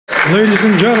Ladies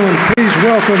and gentlemen, please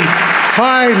welcome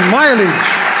High Mileage.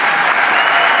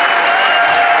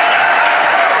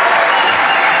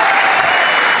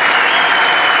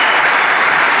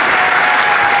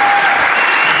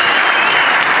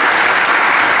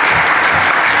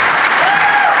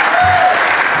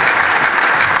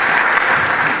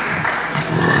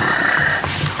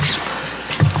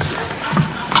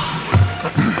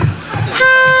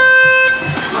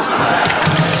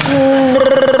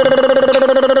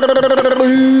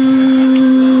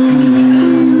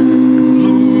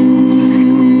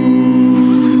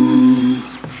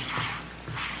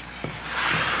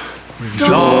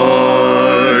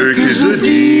 Dark is the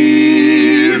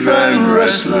deep and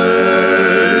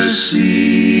restless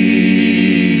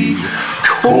sea,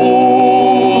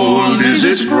 cold is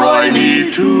its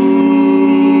briny tomb,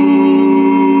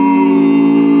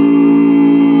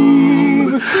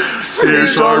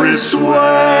 fierce are its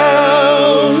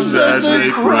swells as they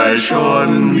crash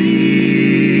on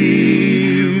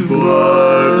me,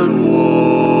 but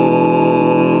warm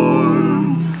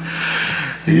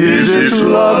is its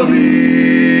loving.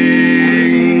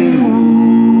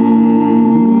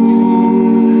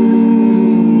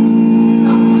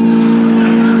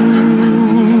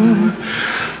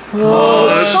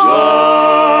 The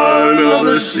son of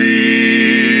the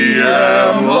sea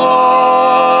am I,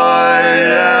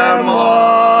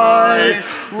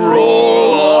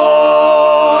 roll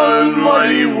on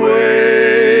mighty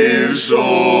waves so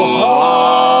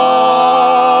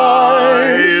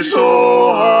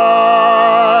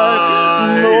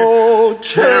high, no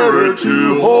terror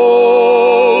to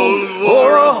hold,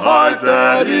 or a heart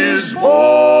that is bold,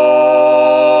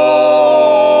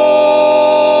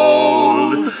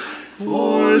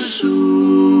 for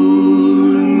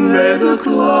soon may the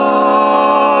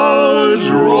clouds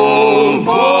roll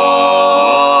by,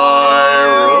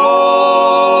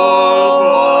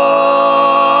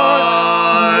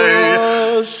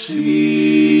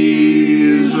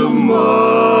 seas a mother's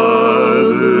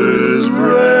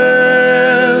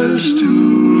breast to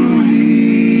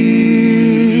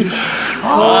me.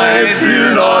 I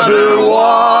fear not her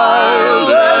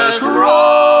wildest cry,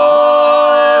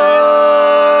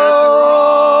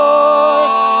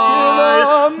 in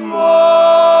a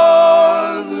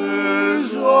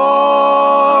mother's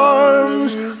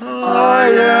arms I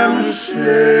am safe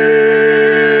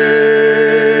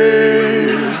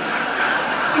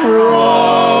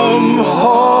from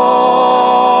harm,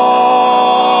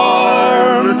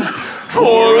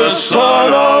 for a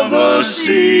son of the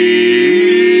sea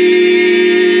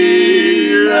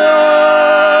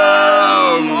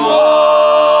am I.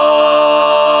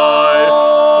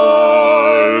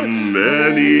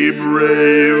 Many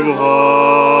brave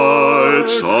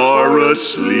hearts are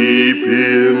asleep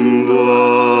in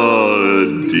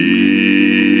the deep,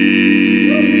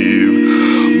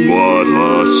 but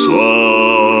a son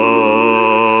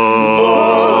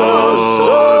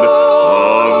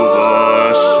of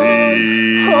the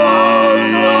sea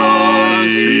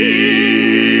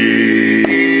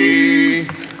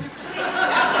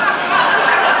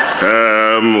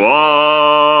am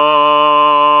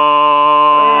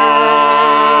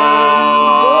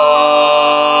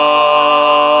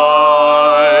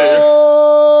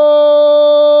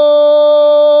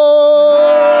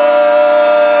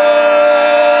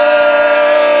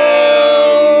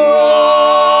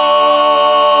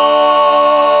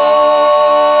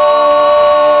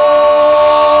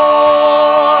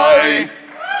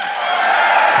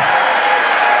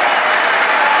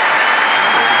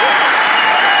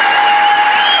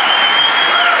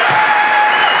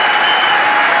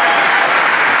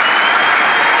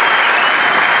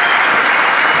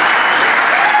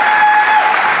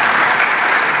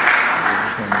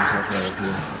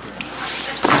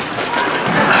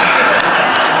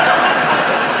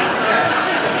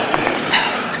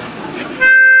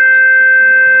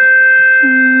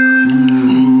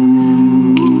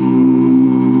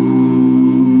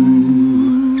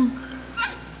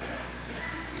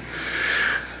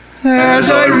as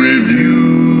I review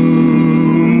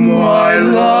my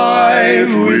life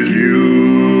with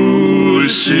you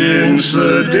since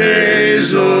the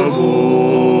days of old,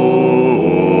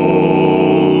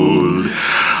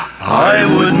 I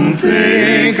wouldn't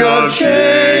think of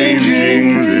changing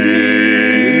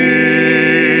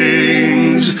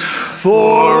things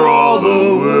for all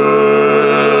the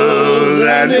world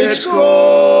and its gold.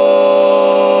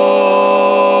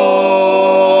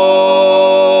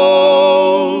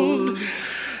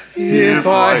 If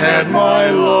I had my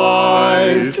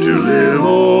life to live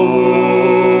over,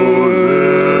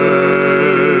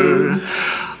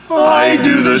 I I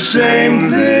do the same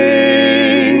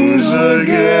things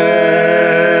again.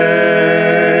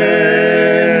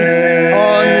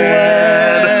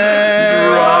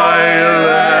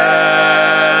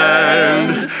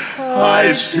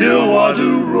 still want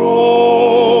to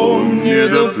roam near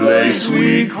the place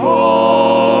we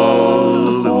call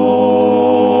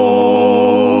home,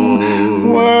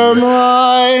 where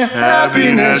my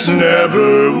happiness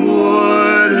never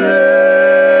would end.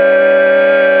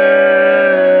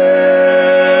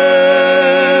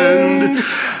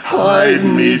 I'd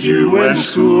meet you when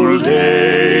school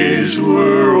days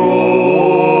were over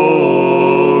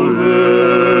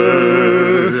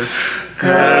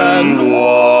and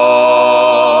walk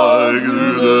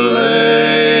through the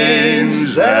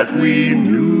lanes that we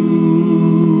knew,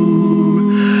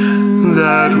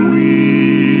 that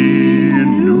we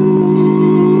knew.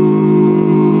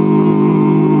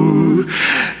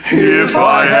 If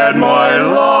I had my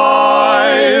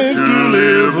life to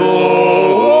live over,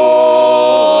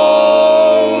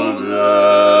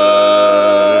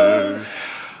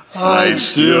 I'd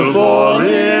still fall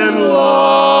in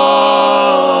love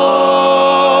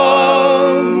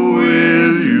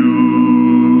with you.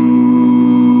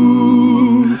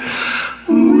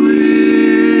 With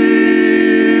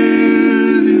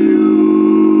you.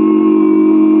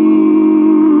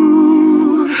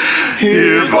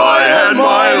 If I had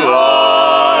my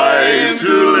life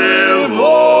to live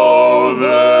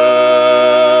over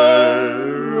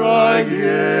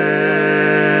again,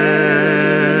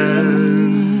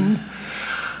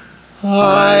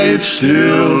 I'd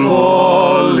still fall